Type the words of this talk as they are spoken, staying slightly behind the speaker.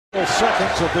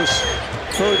Seconds of this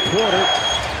third quarter.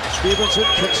 Stevenson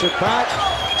kicks it back.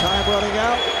 Time running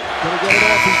out. Gonna get it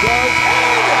off. He does.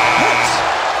 And hits.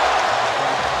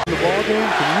 The ball game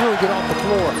can really get off the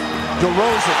floor.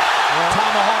 DeRozan.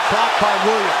 Tomahawk blocked by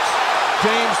Williams.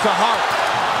 James to Hart.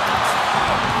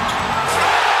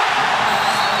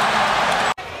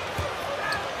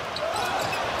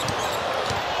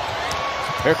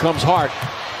 Here comes Hart.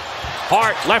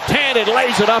 Hart, left-handed,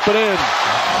 lays it up and in.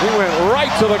 He went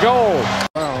right to the goal.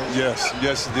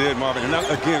 Yes, he did, Marvin. And now,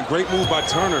 again, great move by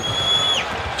Turner.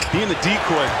 Being the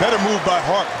decoy. Better move by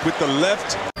Hart with the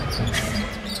left.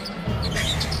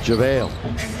 JaVale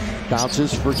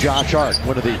bounces for Josh Hart,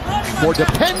 one of the more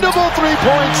dependable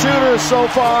three-point shooters so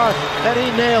far, and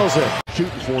he nails it.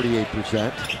 Shooting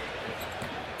 48%.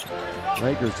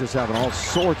 Lakers just having all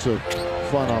sorts of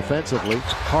fun offensively.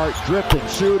 Hart drifting,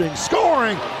 shooting,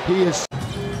 scoring. He is.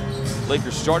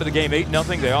 Lakers started the game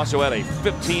 8-0. They also had a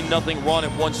 15-0 run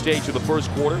at one stage of the first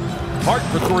quarter. Hart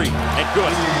for three, and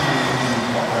good.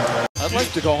 I'd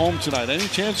like to go home tonight. Any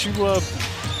chance you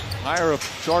hire a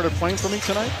chartered plane for me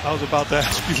tonight? I was about to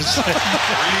ask you the same.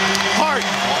 Hart,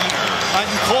 I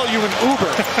can call you an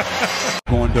Uber.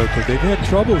 Going to, because they've had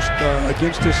troubles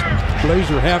against this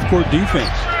Blazer half-court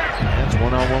defense. That's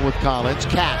one-on-one with Collins.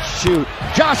 Catch, shoot.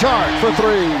 Josh Hart for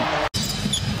three.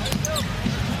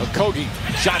 Okogie,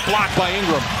 shot blocked by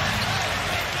Ingram.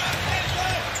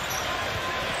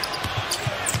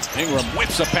 Ingram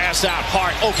whips a pass out.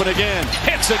 Hart open again.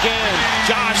 Hits again.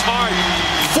 Josh Hart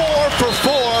 4 for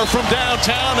 4 from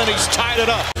downtown, and he's tied it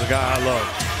up. The guy I love.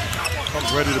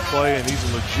 Comes ready to play, and he's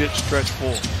a legit stretch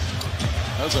four.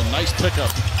 That was a nice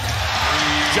pickup.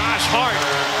 Josh Hart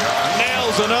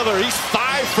nails another. He's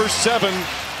 5 for 7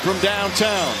 from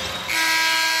downtown.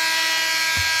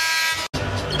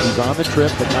 He's on the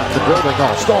trip, but not the building.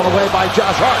 Oh, stolen away by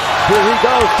Josh Hart. Here he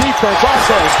goes. Defense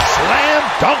also. Slam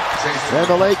dunk. And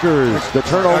the Lakers, the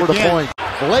turnover to point.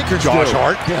 The Lakers Josh do.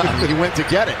 Hart. Yeah, he went to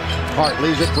get it. Hart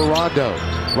leaves it for Rondo.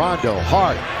 Rondo,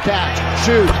 Hart, catch,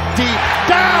 shoot, deep,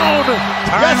 down.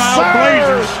 Timeout,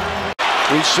 Blazers.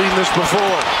 We've seen this before.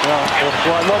 Well,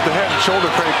 I love the head and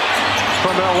shoulder fake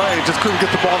from LA. Just couldn't get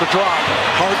the ball to drop.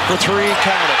 Hart for three,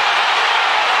 count it.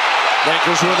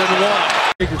 Lakers within one.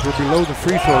 Lakers were below the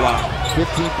free throw line.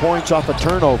 15 points off of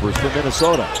turnovers for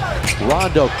Minnesota.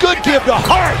 Rondo, good give to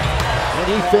Hart. And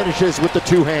he finishes with the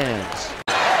two hands.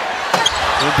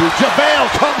 Indeed, JaVale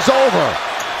comes over.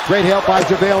 Great help by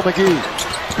JaVale McGee.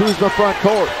 Kuzma front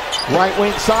court. Right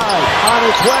wing side. On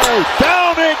its way.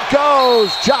 Down it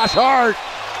goes. Josh Hart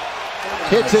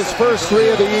hits his first three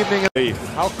of the evening.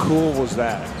 How cool was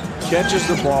that? Catches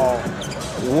the ball,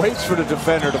 waits for the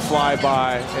defender to fly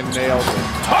by, and nails it.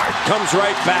 Hart comes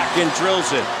right back and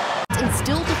drills it. And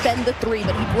still defend the three,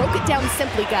 but he broke it down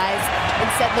simply, guys, and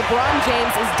said LeBron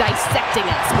James is dissecting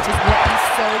us, which is what he's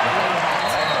so great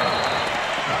at.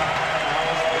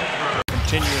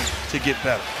 Continuing to get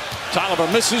better. Tolliver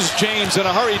misses. James in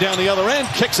a hurry down the other end.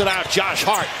 Kicks it out. Josh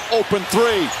Hart. Open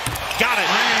three. Got it.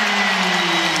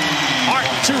 Hart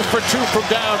 2 for 2 from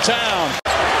downtown.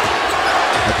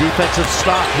 A defensive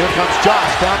stop. Here comes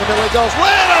Josh. Down the middle he goes.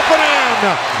 Laying up and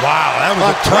in. Wow, that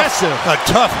was aggressive. a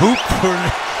tough hoop for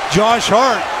Josh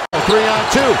Hart.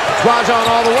 3-on-2. Rajon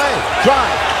all the way.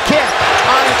 Drive. Kick.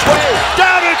 On its way.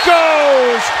 Down it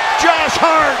goes. Josh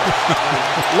Hart.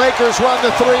 Lakers run the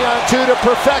 3-on-2 to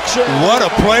perfection. What a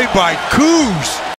play by Kuz.